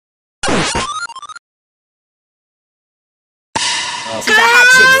She's a hot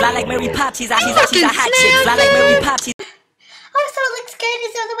chick, fly like Mary Poppins. She's a hot chick, fly like Mary Poppins. Oh, so it looks good.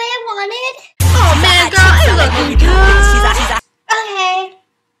 Is that the way I wanted? Oh man, girl, it's looking good. Okay,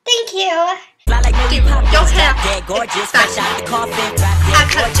 thank you. Dude, your hair, gorgeous, fresh out the coffin. I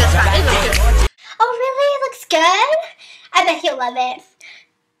cut it just right. It looks good. Oh, really? It looks good? I bet he'll love it.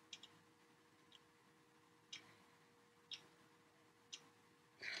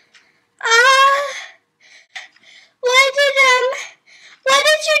 What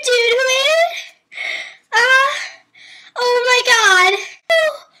did you do to it? Oh my god.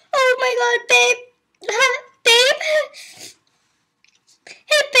 Oh my god, babe. Babe?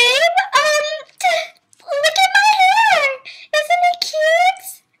 Hey, babe, look at my hair. Isn't it cute?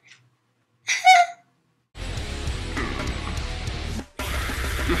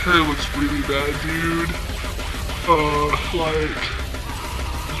 Your hair looks really bad, dude.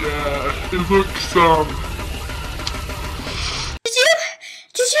 Yeah, it looks,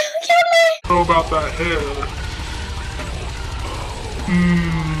 Did you get me? I don't know about that hair.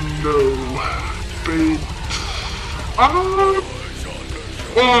 No. Babe.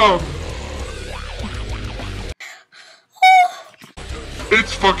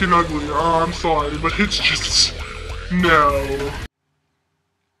 It's fucking ugly. I'm sorry, but it's just, no.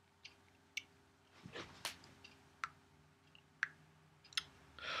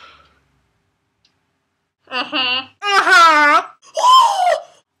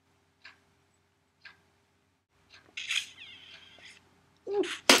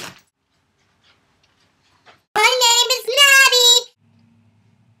 My name is Natty.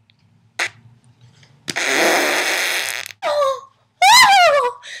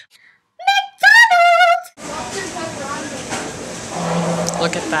 McDonald's.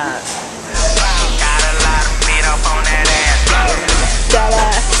 Look at that. Got a lot of meat up on that ass. Dat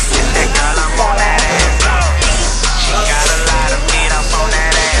Ass. That girl, I'm on that ass. She got a lot of meat up on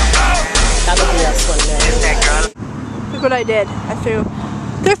that ass. That'll be us one day. That girl. Look what I did. I threw.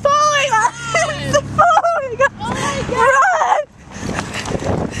 They're following us! They're following us! Oh my god!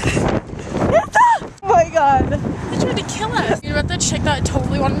 Oh my god! They tried to kill us. You know about that chick that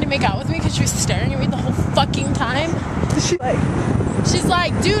totally wanted to make out with me because she was staring at me the whole fucking time? She's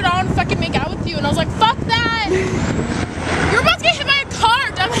like, dude, I want to fucking make out with you. And I was like, fuck that! You're about to get hit by a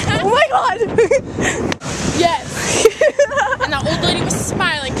car, dumbass! Oh my god! Yes! And that old lady was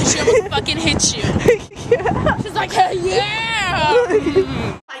smiling because she almost fucking hit you. Yeah. She's like, hell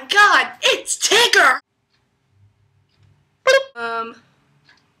yeah! My god, it's Tigger!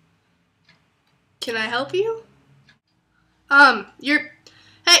 Can I help you? You're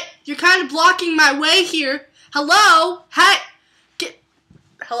kind of blocking my way here. Hello? Hey!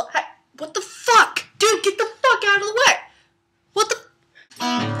 Hello? Hey! What the fuck? Dude, get the fuck out of the way! What the?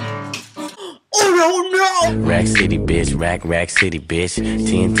 Oh no! Rack City, bitch. Rack City, bitch.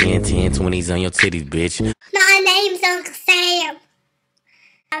 10, 10, 10, 20s on your titties, bitch. My name's Uncle Sam.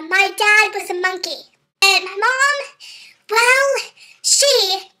 My dad was a monkey, and my mom